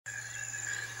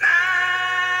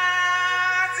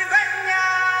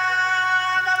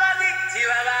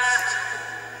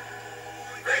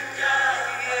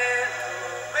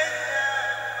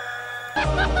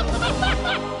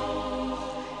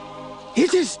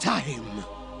this time.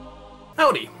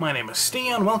 Howdy, my name is Stee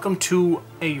and welcome to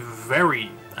a very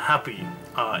happy,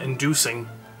 inducing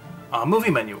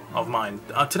movie menu of mine.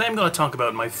 Today I'm going to talk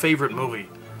about my favorite movie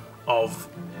of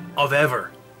ever.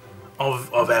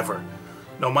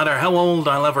 No matter how old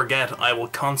I'll ever get, I will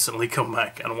constantly come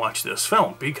back and watch this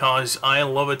film because I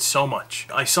love it so much.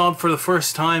 I saw it for the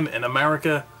first time in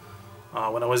America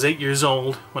when I was 8 years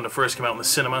old, when it first came out in the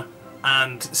cinema,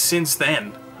 and since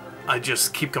then I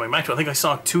just keep coming back to it. I think I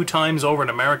saw it 2 times over in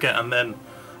America, and then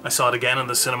I saw it again in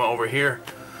the cinema over here,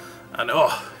 and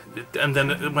and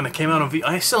then when it came out on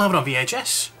I still have it on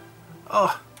VHS.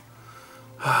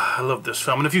 I love this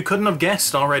film, and if you couldn't have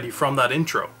guessed already from that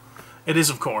intro, it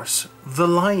is, of course, The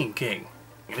Lion King.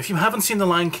 And if you haven't seen The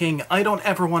Lion King, I don't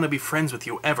ever want to be friends with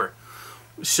you, ever.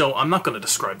 So I'm not going to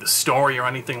describe the story or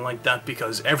anything like that,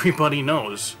 because everybody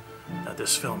knows that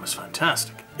this film is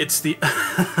fantastic. It's the...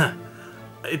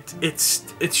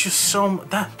 it's just so...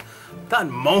 That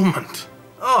moment.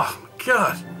 Oh,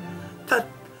 God.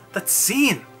 That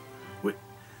scene.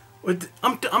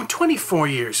 I'm 24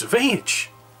 years of age,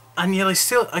 and yet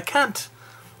I can't...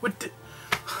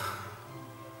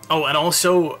 Oh, and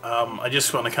also, I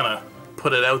just want to kind of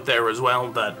put it out there as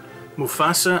well that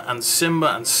Mufasa and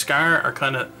Simba and Scar are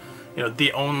kind of, you know,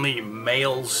 the only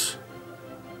males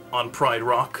on Pride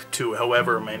Rock to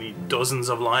however many dozens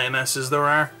of lionesses there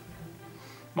are.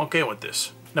 I'm okay with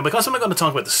this. Now, because I'm not going to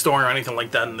talk about the story or anything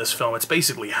like that in this film, it's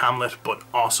basically Hamlet, but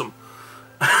awesome.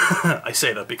 I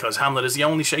say that because Hamlet is the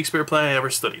only Shakespeare play I ever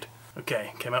studied.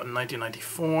 Okay, came out in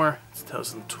 1994,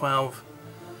 2012.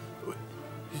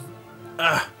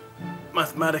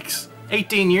 Mathematics.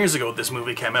 18 years ago this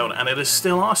movie came out, and it is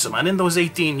still awesome. And in those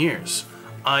 18 years,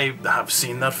 I have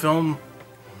seen that film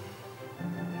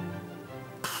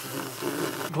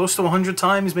close to 100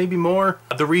 times, maybe more.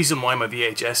 The reason why my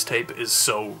VHS tape is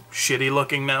so shitty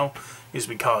looking now is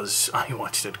because I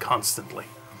watched it constantly.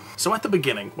 So at the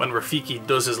beginning, when Rafiki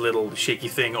does his little shaky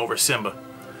thing over Simba,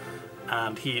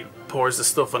 and he pours the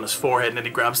stuff on his forehead, and then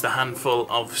he grabs the handful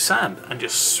of sand and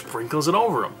just sprinkles it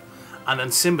over him, and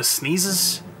then Simba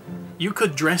sneezes. You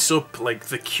could dress up like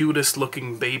the cutest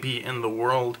looking baby in the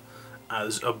world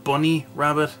as a bunny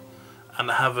rabbit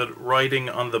and have it riding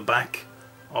on the back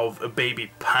of a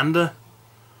baby panda,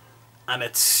 and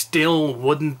it still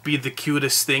wouldn't be the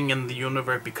cutest thing in the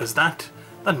universe, because that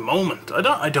moment,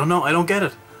 I don't know, I don't get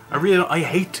it. I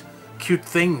hate cute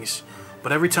things,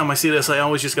 but every time I see this I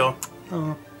always just go,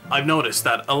 oh. I've noticed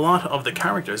that a lot of the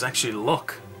characters actually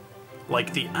look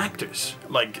like the actors.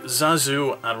 Like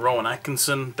Zazu and Rowan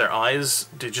Atkinson, their eyes,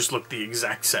 they just look the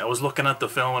exact same. I was looking at the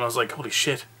film and I was like, holy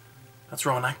shit, that's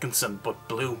Rowan Atkinson, but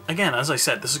blue. Again, as I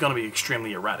said, this is going to be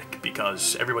extremely erratic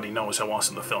because everybody knows how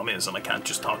awesome the film is, and I can't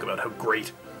just talk about how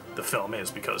great the film is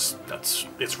because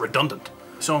it's redundant.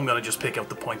 So I'm going to just pick out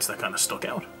the points that kind of stuck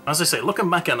out. As I say, looking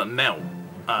back at it now,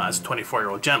 as a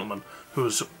 24-year-old gentleman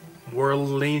who's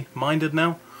worldly minded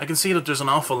now, I can see that there's an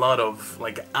awful lot of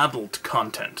like adult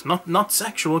content, not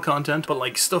sexual content, but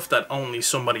like stuff that only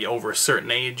somebody over a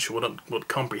certain age would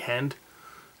comprehend.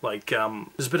 Like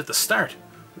there's a bit at the start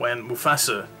when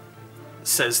Mufasa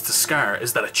says to Scar,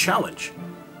 "Is that a challenge?"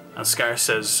 And Scar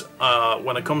says,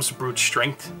 "When it comes to brute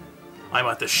strength, I'm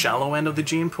at the shallow end of the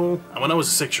gene pool." And when I was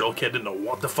a 6-year-old kid, I didn't know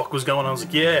what the fuck was going on. I was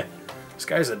like, yeah,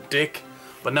 Scar's a dick.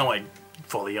 But now I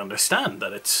fully understand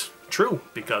that it's true,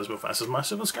 because Mufasa's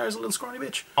massive and Scar's a little scrawny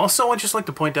bitch. Also, I'd just like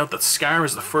to point out that Scar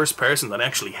is the first person that I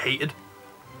actually hated.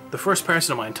 The first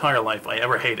person in my entire life I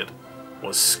ever hated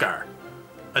was Scar.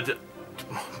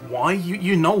 Why?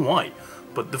 You know why.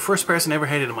 But the first person I ever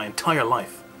hated in my entire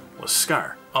life was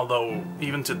Scar. Although,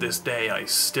 even to this day, I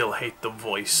still hate the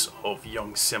voice of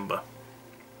young Simba.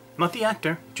 Not the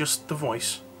actor, just the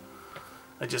voice.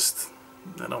 I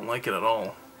don't like it at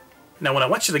all. Now, when I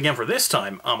watched it again for this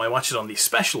time, I watched it on the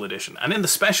special edition. And in the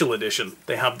special edition,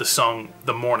 they have the song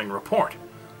The Morning Report,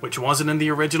 which wasn't in the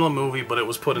original movie, but it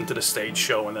was put into the stage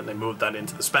show, and then they moved that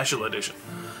into the special edition.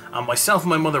 And myself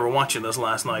and my mother were watching this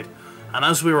last night, and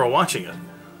as we were watching it,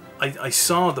 I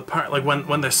saw the part, like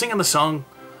when they're singing the song,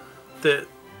 they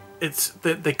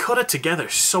cut it together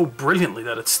so brilliantly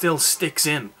that it still sticks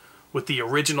in with the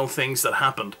original things that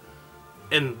happened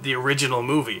in the original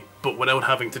movie, but without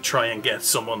having to try and get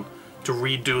someone to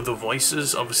redo the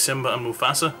voices of Simba and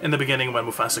Mufasa. In the beginning, when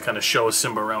Mufasa kind of shows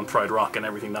Simba around Pride Rock and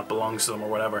everything that belongs to them or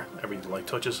whatever, everything the light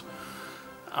touches,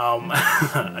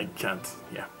 I can't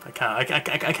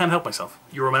help myself.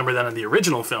 You remember that in the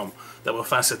original film that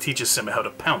Mufasa teaches Simba how to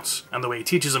pounce, and the way he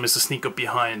teaches him is to sneak up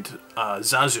behind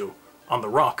Zazu on the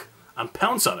rock and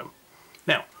pounce on him.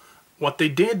 Now, what they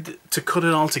did to cut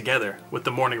it all together with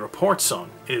the Morning Report song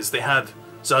is they had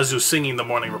Zazu singing the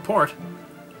morning report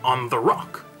on the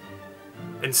rock.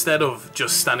 Instead of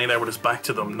just standing there with his back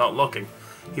to them, not looking,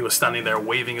 he was standing there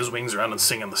waving his wings around and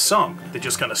singing the song. They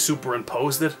just kind of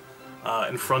superimposed it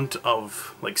in front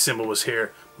of, like, Simba was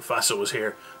here, Mufasa was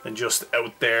here, and just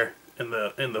out there in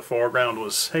the foreground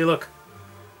was, hey look,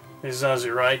 there's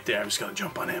Zazu right there, I'm just gonna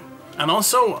jump on him. And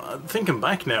also, thinking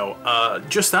back now,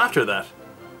 just after that,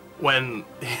 when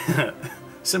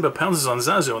Simba pounces on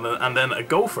Zazu and then a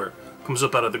gopher comes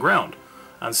up out of the ground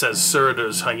and says, sir,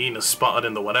 there's hyenas spotted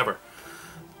in the whatever.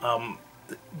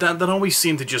 That always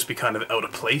seemed to just be kind of out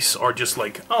of place, or just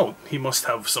like, oh, he must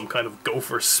have some kind of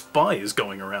gopher spies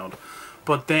going around.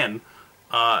 But then,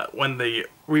 when they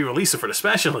re-release it for the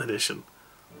special edition,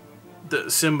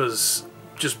 Simba's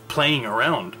just playing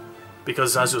around.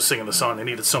 Because Zazu was singing the song, they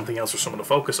needed something else for someone to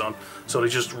focus on. So they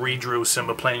just redrew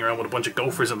Simba playing around with a bunch of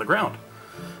gophers in the ground.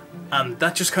 And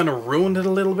that just kind of ruined it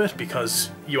a little bit, because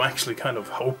you actually kind of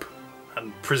hope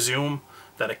and presume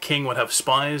that a king would have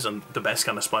spies, and the best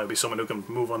kind of spy would be someone who can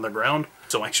move on the ground.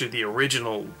 So actually the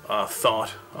original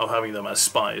thought of having them as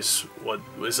spies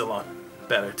was a lot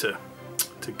better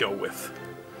to go with.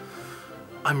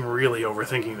 I'm really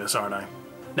overthinking this, aren't I?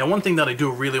 Now, one thing that I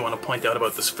do really want to point out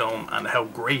about this film, and how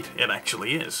great it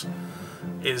actually is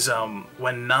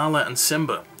when Nala and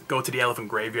Simba go to the elephant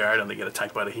graveyard and they get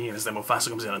attacked by the hyenas, then Mufasa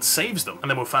comes in and saves them.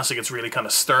 And then Mufasa gets really kind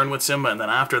of stern with Simba, and then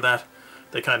after that,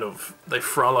 they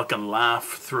frolic and laugh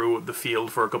through the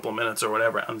field for a couple of minutes or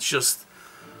whatever, and it's just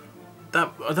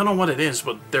that, I don't know what it is,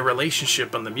 but their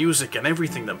relationship and the music and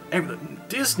everything,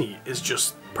 Disney is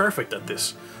just perfect at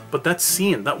this. But that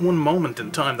scene, that one moment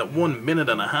in time, that 1.5 minutes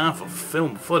of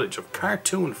film footage, of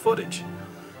cartoon footage,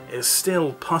 is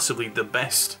still possibly the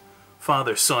best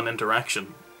father-son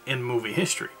interaction in movie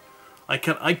history. I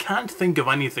can't think of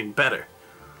anything better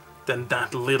than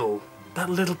that little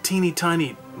teeny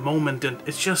tiny moment, and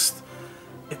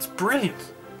it's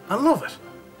brilliant. I love it.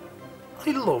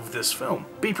 I love this film.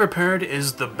 Be Prepared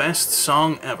is the best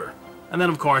song ever. And then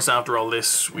of course after all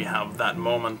this we have that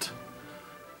moment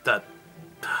that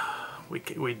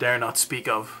we dare not speak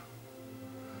of.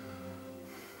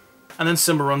 And then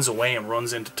Simba runs away and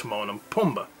runs into Timon and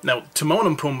Pumbaa. Now Timon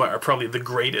and Pumbaa are probably the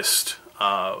greatest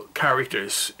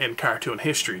characters in cartoon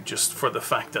history, just for the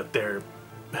fact that they're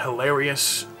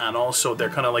hilarious, and also they're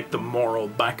kind of like the moral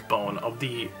backbone of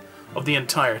the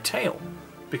entire tale.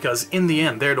 Because in the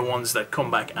end, they're the ones that come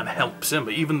back and help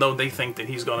Simba, even though they think that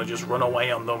he's going to just run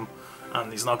away on them and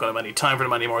he's not going to have any time for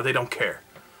them anymore. They don't care.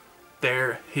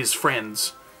 They're his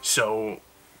friends, so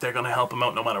they're going to help him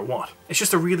out no matter what. It's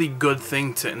just a really good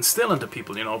thing to instill into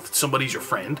people, you know. If somebody's your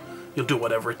friend, you'll do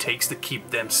whatever it takes to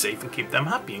keep them safe and keep them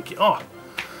happy. And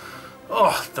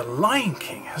oh, The Lion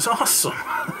King is awesome.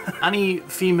 Any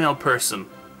female person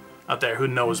out there who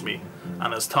knows me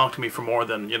and has talked to me for more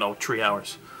than, 3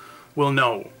 hours will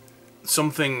know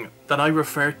something that I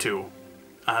refer to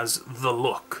as the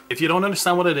look. If you don't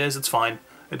understand what it is, it's fine.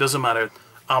 It doesn't matter.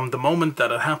 The moment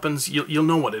that it happens, you'll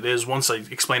know what it is. Once I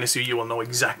explain it to you, you will know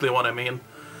exactly what I mean.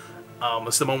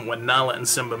 It's the moment when Nala and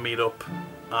Simba meet up,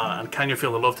 and Can You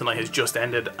Feel the Love Tonight has just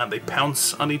ended, and they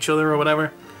pounce on each other or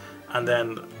whatever, and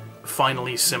then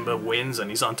finally Simba wins and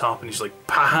he's on top and he's like,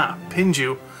 "Paha, pinned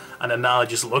you," and then Nala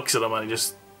just looks at him and he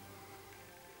just...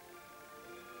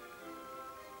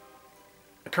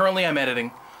 Currently I'm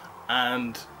editing,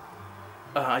 and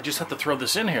I just had to throw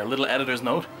this in here, a little editor's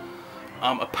note.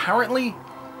 Apparently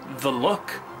the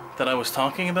look that I was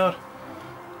talking about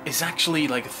is actually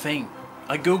like a thing.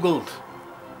 I googled,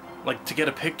 like, to get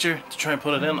a picture to try and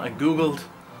put it in, I googled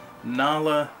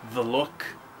Nala the look,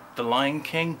 the Lion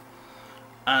King,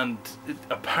 and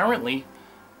apparently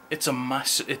it's a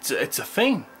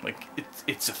thing. Like,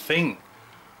 it's a thing.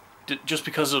 Just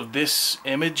because of this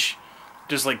image,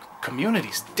 there's like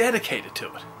communities dedicated to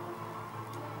it.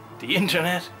 The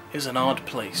internet is an odd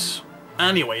place.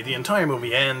 Anyway, the entire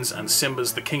movie ends and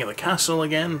Simba's the king of the castle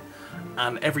again,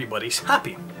 and everybody's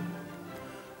happy.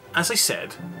 As I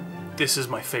said, this is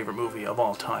my favourite movie of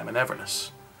all time in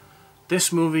Everness.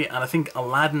 This movie, and I think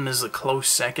Aladdin is a close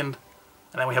second,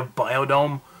 and then we have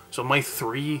Biodome, so my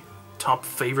 3 top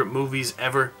favourite movies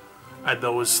ever are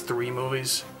those 3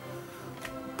 movies.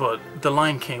 But The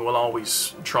Lion King will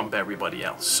always trump everybody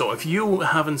else. So if you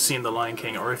haven't seen The Lion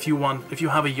King, or if you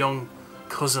have a young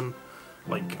cousin,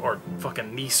 like, or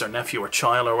fucking niece or nephew or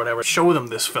child or whatever, show them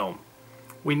this film.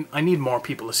 I need more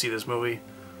people to see this movie,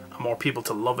 and more people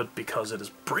to love it, because it is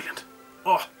brilliant.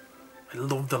 Oh, I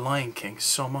love The Lion King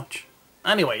so much.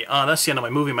 Anyway, that's the end of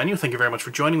my movie menu. Thank you very much for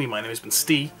joining me. My name has been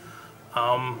Stee.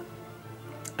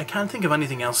 I can't think of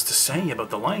anything else to say about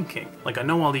The Lion King. Like, I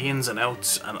know all the ins and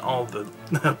outs and all the...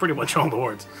 pretty much all the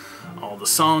words. All the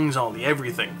songs, all the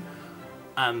everything.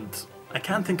 And I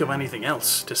can't think of anything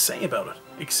else to say about it,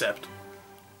 except...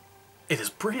 it is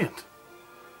brilliant.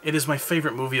 It is my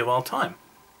favourite movie of all time.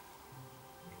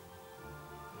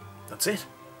 That's it.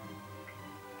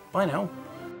 Bye now.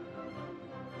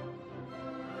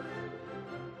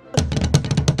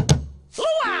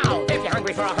 Wow! If you're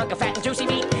hungry for a hunk of fat and juicy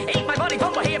meat, eat my buddy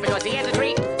Pumper here because he has a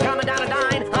treat. Coming down to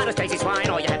dine on a Stacy's swine.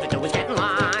 All you have to do is get in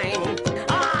line.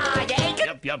 Ah, you ain't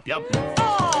Yup, yup, yup.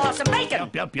 Oh, some bacon.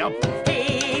 Yup, yup, yup.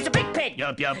 He's a big pig.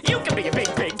 Yup, yup. You can be a big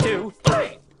pig too.